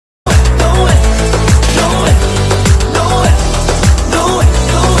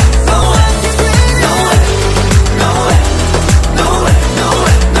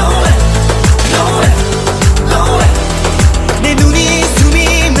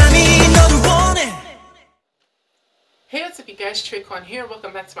guys, Trayquan here.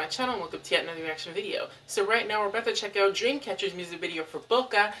 Welcome back to my channel and welcome to yet another reaction video. So right now we're about to check out Dreamcatcher's music video for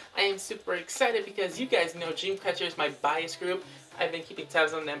BOCA. I am super excited because you guys know Dreamcatcher is my bias group. I've been keeping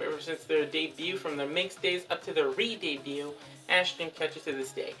tabs on them ever since their debut, from their Minx days up to their re-debut as Dreamcatcher to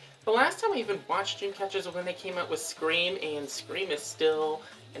this day. The last time I even watched Dreamcatcher was when they came out with Scream, and Scream is still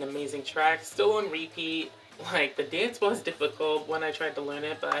an amazing track, still on repeat. Like, the dance was difficult when I tried to learn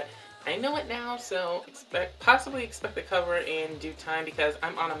it, but I know it now, so possibly expect the cover in due time because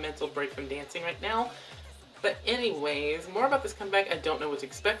I'm on a mental break from dancing right now. But anyways, more about this comeback. I don't know what to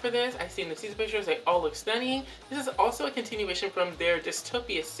expect for this. I've seen the teaser pictures, they all look stunning. This is also a continuation from their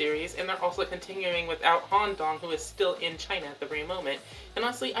Dystopia series, and they're also continuing without Han Dong, who is still in China at the very moment. And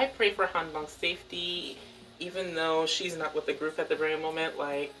honestly, I pray for Han Dong's safety, even though she's not with the group at the very moment.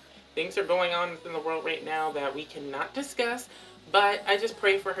 Like, things are going on in the world right now that we cannot discuss. But I just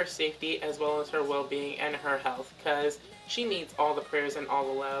pray for her safety as well as her well-being and her health, because she needs all the prayers and all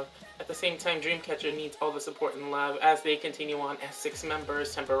the love. At the same time, Dreamcatcher needs all the support and love as they continue on as 6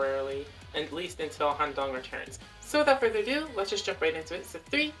 members temporarily, at least until Han Dong returns. So without further ado, let's just jump right into it. So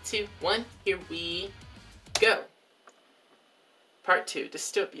 3, 2, 1, here we go. Part 2,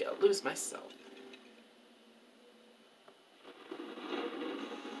 Dystopia, Lose Myself.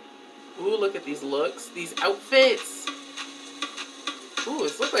 Ooh, look at these looks, these outfits. Ooh,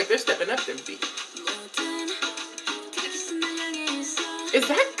 it looks like they're stepping up their beat. Is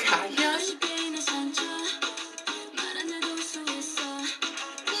that Kaya?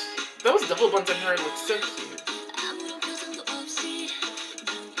 Those double buns on her look so cute.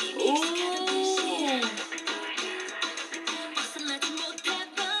 Ooh.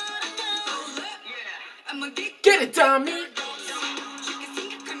 Get it, Tommy!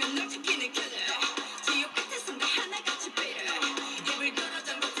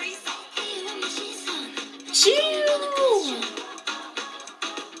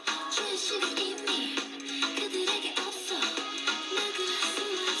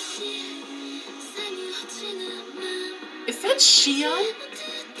 Is that Xion?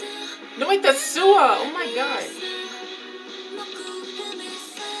 No, wait, that's Sua! Oh my god.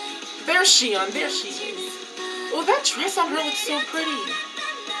 There's Xion, there she is. Oh, that dress on her looks so pretty.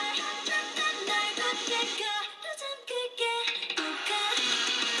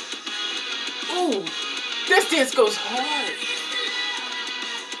 Ooh, this dance goes hard.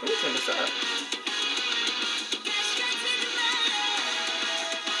 Let me turn this up.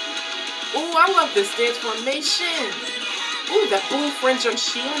 Ooh, I love this dance formation. Ooh, that blue fringe on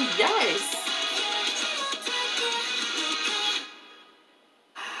Xion, yes.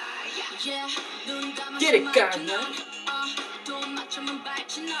 Get it, Gaia.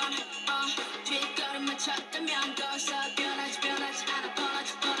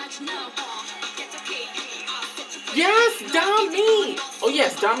 Yes, Dami! Oh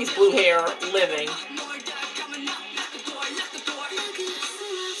yes, Dami's blue hair, living.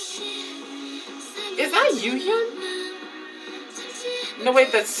 Is that Yuhyun? No,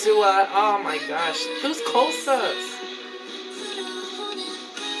 wait, that's Sua. Oh my gosh. Those close-ups.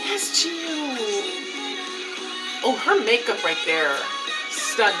 Yes, Chiyu. Oh, her makeup right there.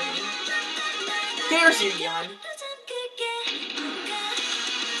 Stunning. There's Yuhyun.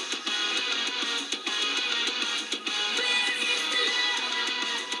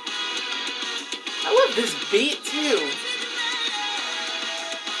 I love this beat, too.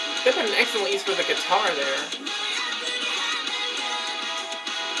 They've got an excellent use for the guitar there.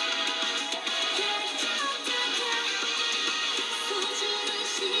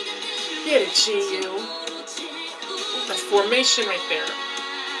 Get it, Chiyu. That's formation right there.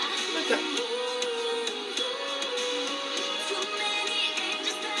 Look at that.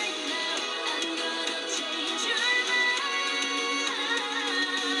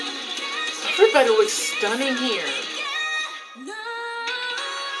 Everybody looks stunning here.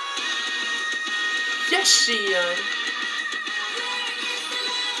 Yes, Xion.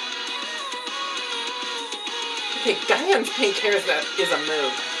 Okay, Gaian's pink hair is a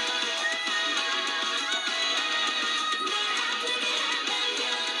move.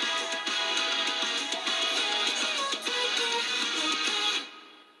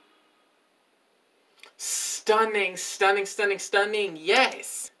 Stunning, stunning, stunning, stunning,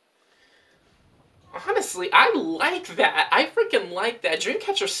 yes! Honestly, I like that. I freaking like that.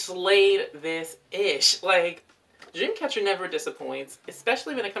 Dreamcatcher slayed this ish. Like, Dreamcatcher never disappoints,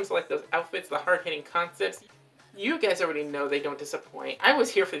 especially when it comes to like those outfits, the hard-hitting concepts. You guys already know they don't disappoint. I was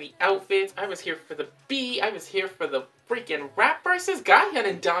here for the outfits, I was here for the beat, I was here for the freaking rap verses. Gahyun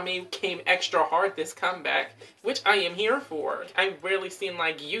and Dami came extra hard this comeback, which I am here for. I've rarely seen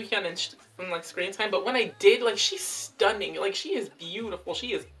like Yuhyun in like screen time, but when I did, like, she's stunning. Like, she is beautiful,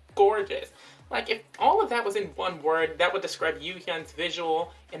 she is gorgeous. Like, if all of that was in one word, that would describe Yuhyun's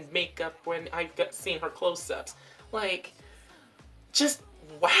visual and makeup when I got seen her close-ups. Like, just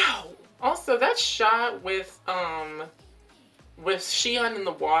wow. Also, that shot with Xion in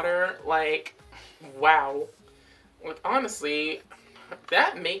the water, like, wow. Like, honestly,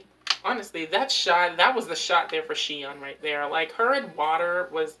 that shot, that was the shot there for Xion right there. Like, her in water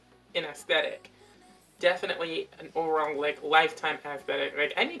was an aesthetic. Definitely an overall, like, lifetime aesthetic.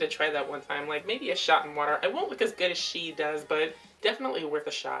 Like, I need to try that one time. Like, maybe a shot in water. I won't look as good as she does, but definitely worth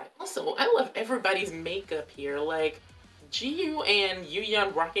a shot. Also, I love everybody's makeup here. Like, Jiyu and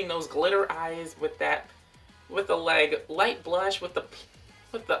Yuhyun rocking those glitter eyes with the like light blush with the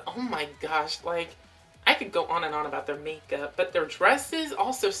oh my gosh, like, I could go on and on about their makeup, but their dresses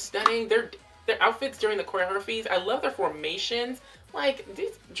also stunning. Their outfits during the choreographies, I love their formations. Like,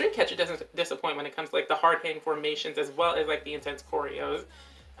 Dreamcatcher doesn't disappoint when it comes to like the hard-hitting formations as well as like the intense choreos.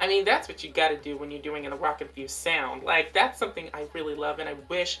 I mean, that's what you gotta do when you're doing a rock-infused sound. Like, that's something I really love, and I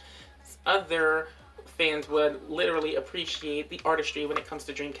wish other fans would literally appreciate the artistry when it comes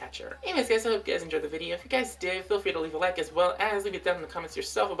to Dreamcatcher. Anyways guys, I hope you guys enjoyed the video. If you guys did, feel free to leave a like, as well as leave it down in the comments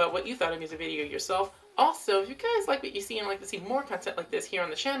yourself about what you thought of the music video yourself. Also, if you guys like what you see and like to see more content like this here on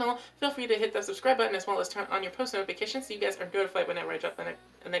the channel, feel free to hit that subscribe button as well as turn on your post notifications so you guys are notified whenever I drop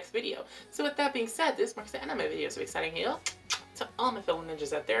the next video. So with that being said, this marks the end of my video. So exciting hail to all my fellow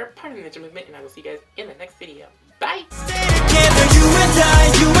ninjas out there, part of the ninja movement, and I will see you guys in the next video. Bye!